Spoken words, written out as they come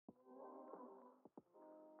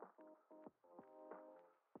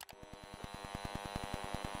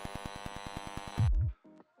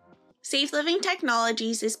Safe Living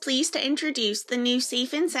Technologies is pleased to introduce the new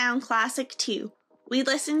Safe & Sound Classic 2. We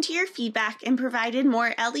listened to your feedback and provided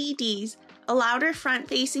more LEDs, a louder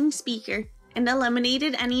front-facing speaker, and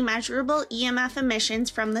eliminated any measurable EMF emissions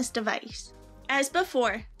from this device. As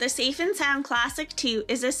before, the Safe & Sound Classic 2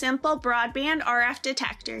 is a simple broadband RF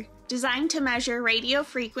detector designed to measure radio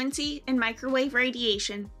frequency and microwave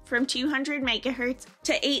radiation from 200 MHz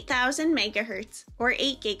to 8,000 MHz, or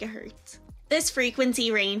 8 GHz. This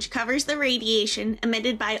frequency range covers the radiation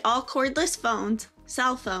emitted by all cordless phones,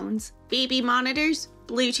 cell phones, baby monitors,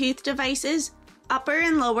 Bluetooth devices, upper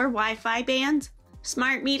and lower Wi-Fi bands,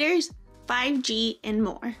 smart meters, 5G, and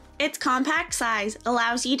more. Its compact size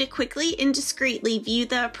allows you to quickly and discreetly view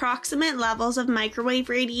the approximate levels of microwave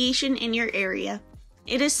radiation in your area.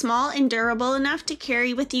 It is small and durable enough to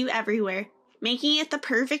carry with you everywhere, making it the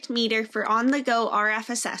perfect meter for on-the-go RF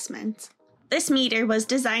assessments. This meter was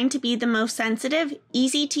designed to be the most sensitive,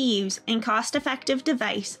 easy-to-use, and cost-effective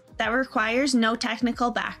device that requires no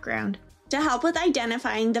technical background. To help with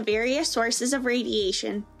identifying the various sources of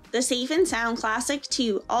radiation, the Safe & Sound Classic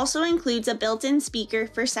 2 also includes a built-in speaker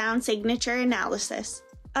for sound signature analysis.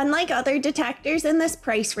 Unlike other detectors in this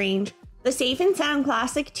price range, the Safe & Sound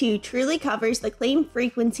Classic 2 truly covers the claimed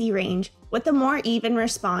frequency range with a more even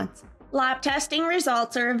response. Lab testing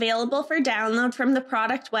results are available for download from the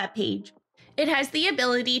product webpage. It has the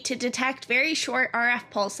ability to detect very short RF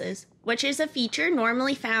pulses, which is a feature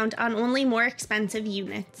normally found on only more expensive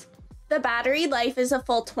units. The battery life is a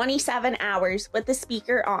full 27 hours with the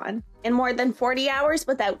speaker on, and more than 40 hours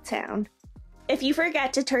without sound. If you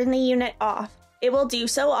forget to turn the unit off, it will do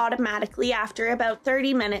so automatically after about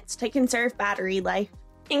 30 minutes to conserve battery life.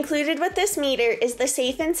 Included with this meter is the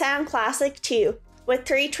Safe & Sound Classic 2, with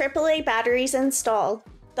 3 AAA batteries installed,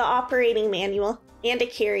 the operating manual, and a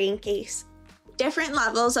carrying case. Different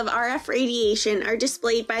levels of RF radiation are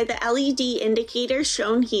displayed by the LED indicators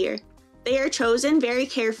shown here. They are chosen very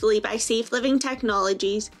carefully by Safe Living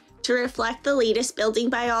Technologies to reflect the latest building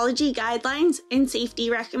biology guidelines and safety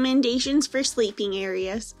recommendations for sleeping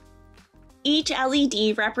areas. Each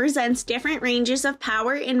LED represents different ranges of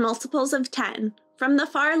power in multiples of 10. From the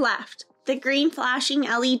far left, the green flashing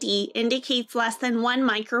LED indicates less than 1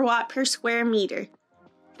 microwatt per square meter.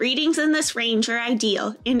 Readings in this range are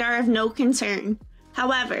ideal and are of no concern.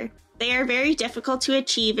 However, they are very difficult to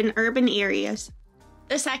achieve in urban areas.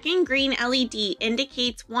 The second green LED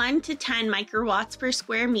indicates 1 to 10 microwatts per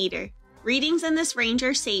square meter. Readings in this range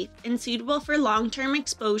are safe and suitable for long-term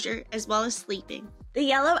exposure as well as sleeping. The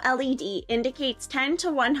yellow LED indicates 10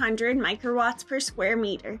 to 100 microwatts per square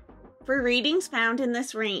meter. For readings found in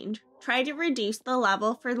this range, try to reduce the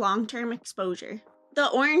level for long-term exposure. The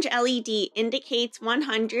orange LED indicates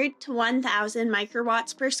 100 to 1000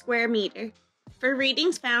 microwatts per square meter. For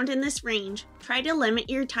readings found in this range, try to limit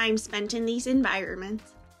your time spent in these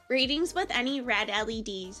environments. Readings with any red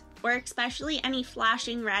LEDs, or especially any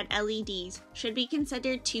flashing red LEDs, should be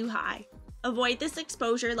considered too high. Avoid this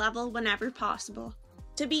exposure level whenever possible.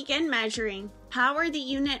 To begin measuring, power the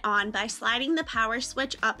unit on by sliding the power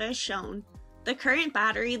switch up as shown. The current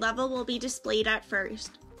battery level will be displayed at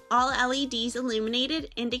first. All LEDs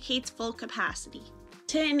illuminated indicates full capacity.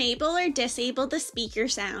 To enable or disable the speaker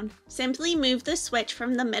sound, simply move the switch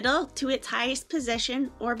from the middle to its highest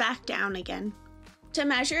position or back down again. To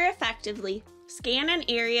measure effectively, scan an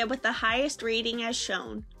area with the highest rating as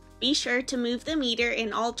shown. Be sure to move the meter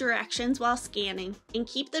in all directions while scanning and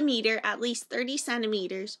keep the meter at least 30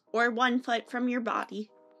 centimeters or 1 foot from your body.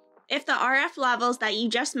 If the RF levels that you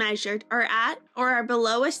just measured are at or are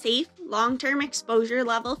below a safe long-term exposure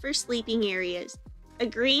level for sleeping areas, a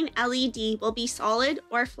green LED will be solid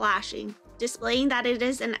or flashing, displaying that it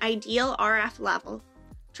is an ideal RF level.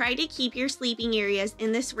 Try to keep your sleeping areas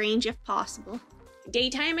in this range if possible.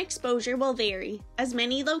 Daytime exposure will vary, as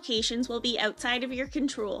many locations will be outside of your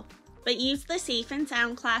control, but use the Safe &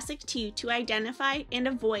 Sound Classic 2 to identify and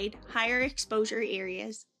avoid higher exposure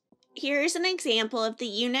areas. Here is an example of the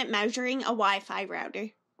unit measuring a Wi-Fi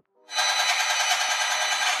router.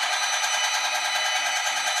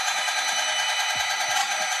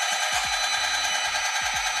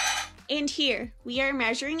 And here, we are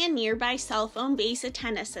measuring a nearby cell phone base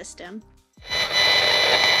antenna system.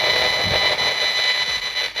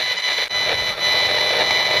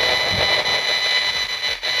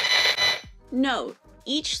 Note,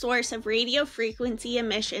 each source of radio frequency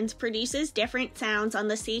emissions produces different sounds on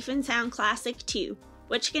the Safe & Sound Classic 2,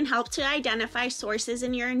 which can help to identify sources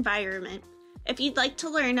in your environment. If you'd like to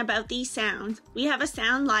learn about these sounds, we have a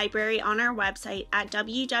sound library on our website at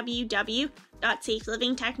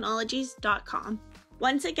www.safelivingtechnologies.com.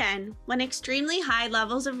 Once again, when extremely high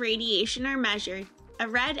levels of radiation are measured, a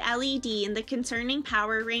red LED in the concerning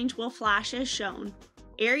power range will flash as shown.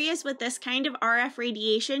 Areas with this kind of RF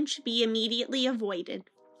radiation should be immediately avoided.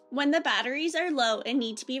 When the batteries are low and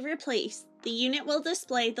need to be replaced, the unit will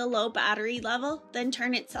display the low battery level, then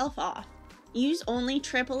turn itself off. Use only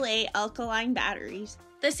AAA alkaline batteries.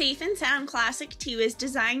 The Safe and Sound Classic 2 is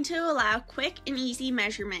designed to allow quick and easy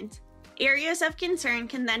measurements. Areas of concern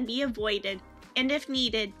can then be avoided, and if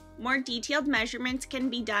needed, more detailed measurements can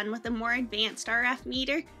be done with a more advanced RF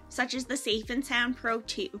meter, such as the Safe and Sound Pro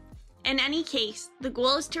 2. In any case, the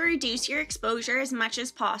goal is to reduce your exposure as much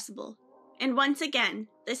as possible. And once again,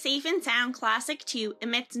 the Safe and Sound Classic 2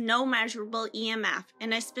 emits no measurable EMF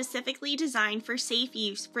and is specifically designed for safe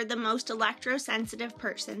use for the most electrosensitive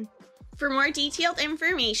person. For more detailed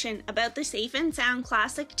information about the Safe and Sound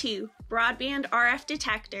Classic 2 broadband RF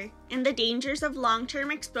detector and the dangers of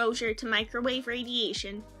long-term exposure to microwave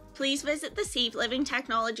radiation, please visit the Safe Living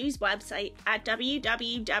Technologies website at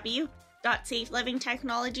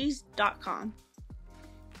www.safelivingtechnologies.com.